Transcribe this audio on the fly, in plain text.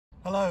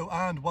Hello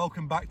and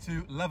welcome back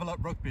to Level Up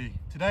Rugby.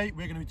 Today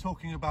we're going to be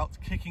talking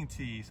about kicking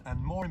tees and,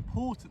 more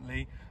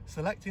importantly,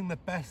 selecting the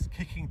best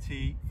kicking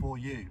tee for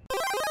you.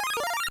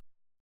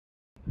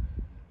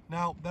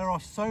 Now, there are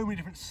so many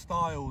different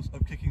styles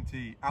of kicking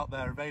tee out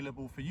there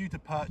available for you to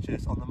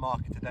purchase on the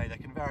market today. They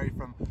can vary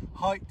from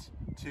height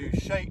to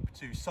shape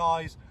to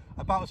size,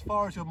 about as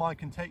far as your mind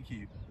can take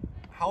you.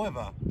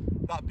 However,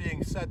 that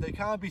being said, they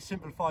can be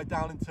simplified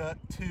down into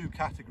two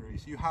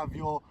categories. You have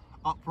your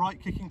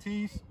upright kicking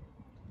tees,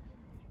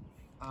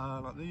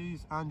 like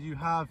these, and you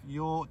have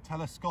your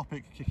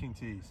telescopic kicking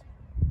tees.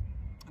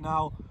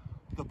 Now,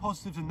 the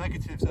positives and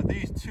negatives of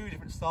these two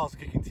different styles of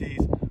kicking tees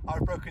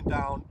I've broken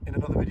down in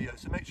another video,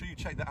 so make sure you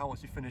check that out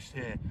once you've finished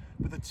here.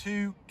 But the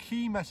two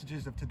key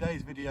messages of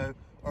today's video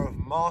are of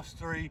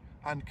mastery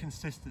and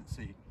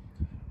consistency.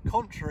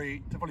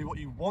 Contrary to probably what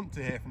you want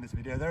to hear from this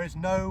video, there is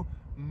no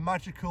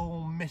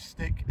magical,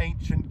 mystic,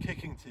 ancient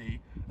kicking tee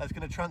that's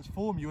going to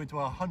transform you into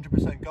a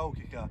 100% goal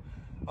kicker.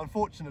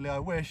 Unfortunately, I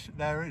wish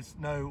there is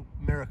no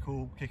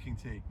miracle kicking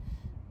tee.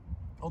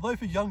 Although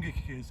for younger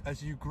kickers,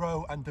 as you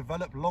grow and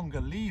develop longer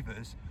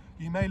levers,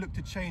 you may look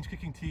to change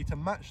kicking tee to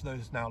match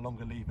those now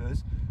longer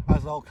levers,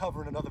 as I'll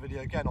cover in another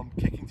video again on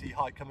kicking tee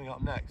height coming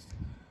up next.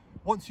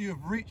 Once you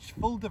have reached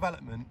full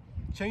development,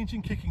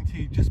 changing kicking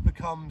tee just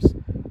becomes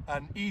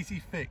an easy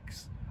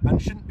fix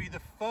and shouldn't be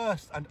the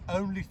first and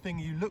only thing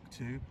you look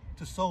to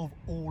solve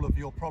all of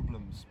your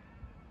problems.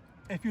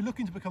 If you're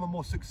looking to become a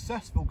more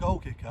successful goal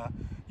kicker,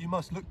 you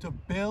must look to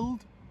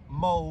build,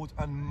 mould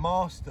and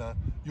master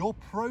your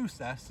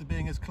process to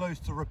being as close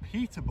to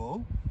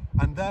repeatable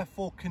and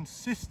therefore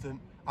consistent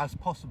as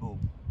possible.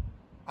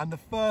 And the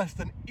first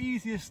and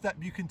easiest step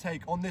you can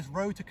take on this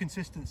road to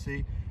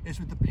consistency is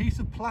with the piece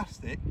of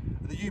plastic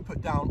that you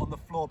put down on the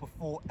floor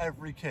before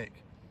every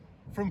kick.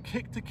 From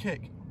kick to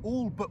kick,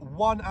 all but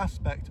one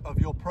aspect of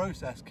your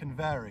process can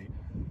vary.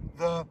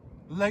 The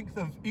length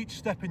of each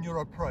step in your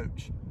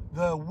approach,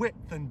 the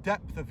width and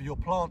depth of your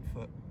plant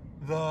foot,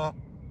 the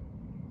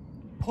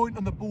point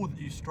on the ball that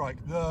you strike,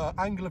 the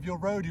angle of your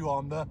rodeo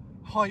arm, the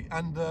height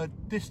and the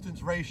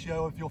distance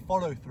ratio of your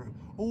follow through.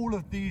 All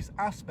of these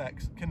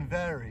aspects can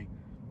vary.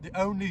 The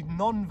only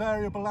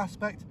non-variable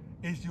aspect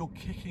is your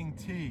kicking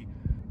tee.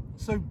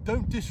 So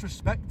don't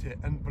disrespect it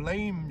and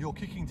blame your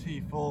kicking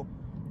tee for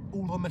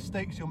all the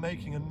mistakes you're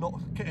making and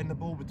not getting the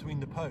ball between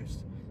the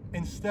posts.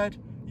 Instead,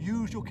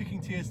 use your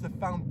kicking tee as the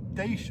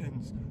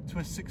foundations to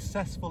a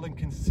successful and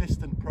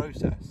consistent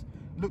process.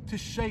 Look to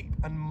shape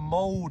and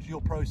mold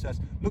your process.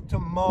 Look to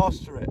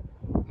master it.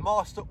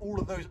 Master all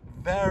of those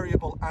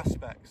variable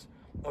aspects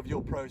of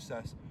your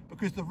process.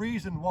 Because the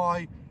reason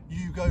why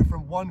you go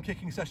from one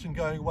kicking session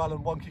going well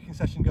and one kicking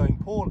session going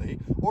poorly,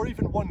 or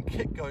even one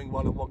kick going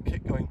well and one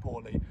kick going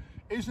poorly,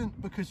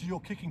 isn't because of your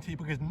kicking tee,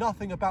 because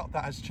nothing about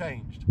that has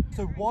changed.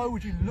 So why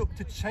would you look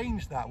to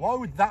change that? Why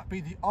would that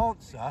be the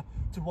answer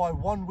to why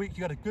one week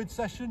you had a good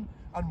session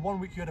and one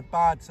week you had a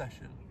bad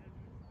session?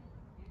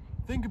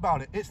 Think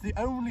about it, it's the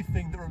only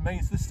thing that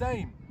remains the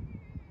same.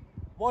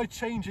 Why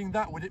changing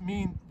that would it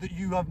mean that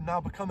you have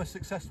now become a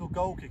successful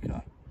goal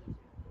kicker?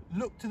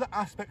 Look to the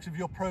aspects of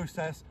your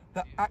process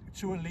that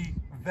actually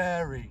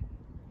vary,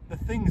 the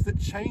things that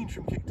change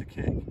from kick to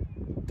kick.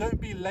 Don't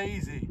be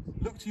lazy.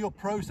 Look to your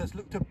process,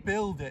 look to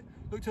build it.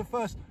 Look to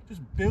first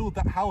just build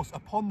that house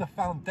upon the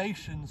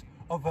foundations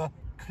of a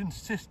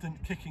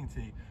consistent kicking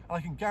tee. And I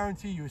can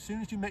guarantee you, as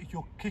soon as you make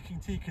your kicking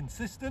tee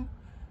consistent,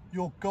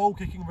 your goal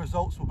kicking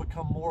results will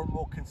become more and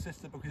more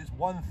consistent, because it's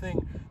one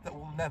thing that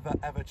will never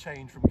ever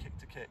change from kick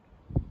to kick.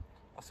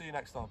 I'll see you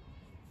next time.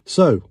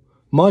 So,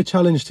 my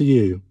challenge to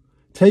you,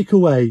 take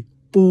away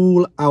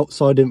all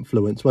outside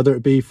influence, whether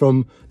it be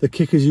from the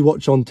kickers you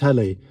watch on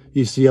telly.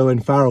 You see Owen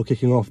Farrell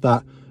kicking off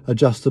that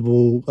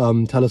adjustable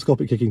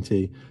telescopic kicking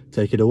tee,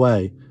 take it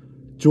away.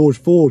 George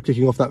Ford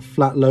kicking off that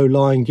flat low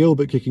lying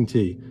Gilbert kicking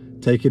tee,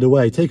 take it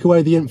away. Take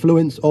away the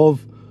influence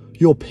of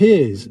your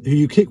peers who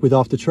you kick with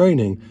after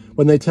training,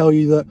 when they tell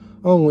you that,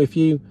 oh, if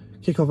you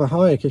kick off a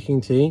higher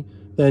kicking tee,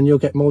 then you'll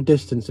get more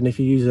distance, and if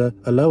you use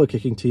a lower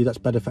kicking tee, that's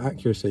better for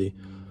accuracy.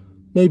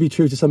 Maybe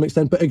true to some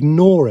extent, but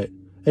ignore it.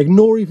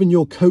 Ignore even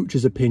your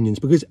coach's opinions,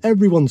 because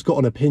everyone's got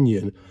an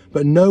opinion,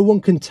 but no one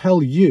can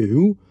tell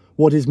you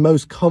what is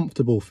most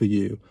comfortable for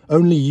you.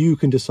 Only you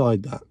can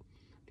decide that.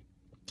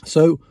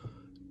 So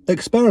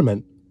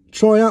experiment,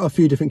 try out a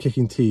few different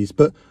kicking tees,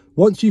 but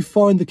once you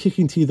find the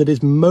kicking tee that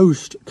is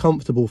most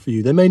comfortable for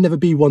you, there may never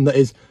be one that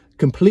is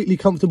completely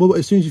comfortable, but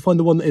as soon as you find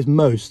the one that is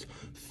most,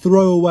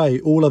 throw away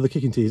all other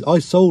kicking tees. I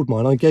sold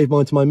mine, I gave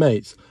mine to my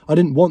mates. I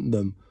didn't want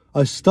them.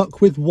 I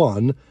stuck with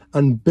one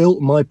and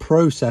built my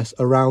process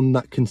around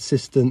that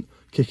consistent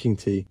kicking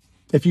tee.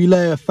 If you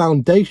lay a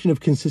foundation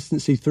of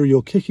consistency through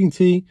your kicking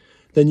tee,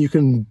 then you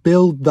can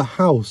build the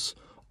house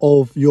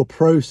of your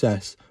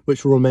process,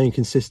 which will remain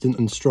consistent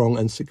and strong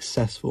and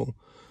successful.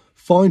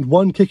 Find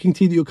one kicking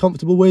tee that you're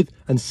comfortable with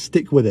and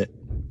stick with it.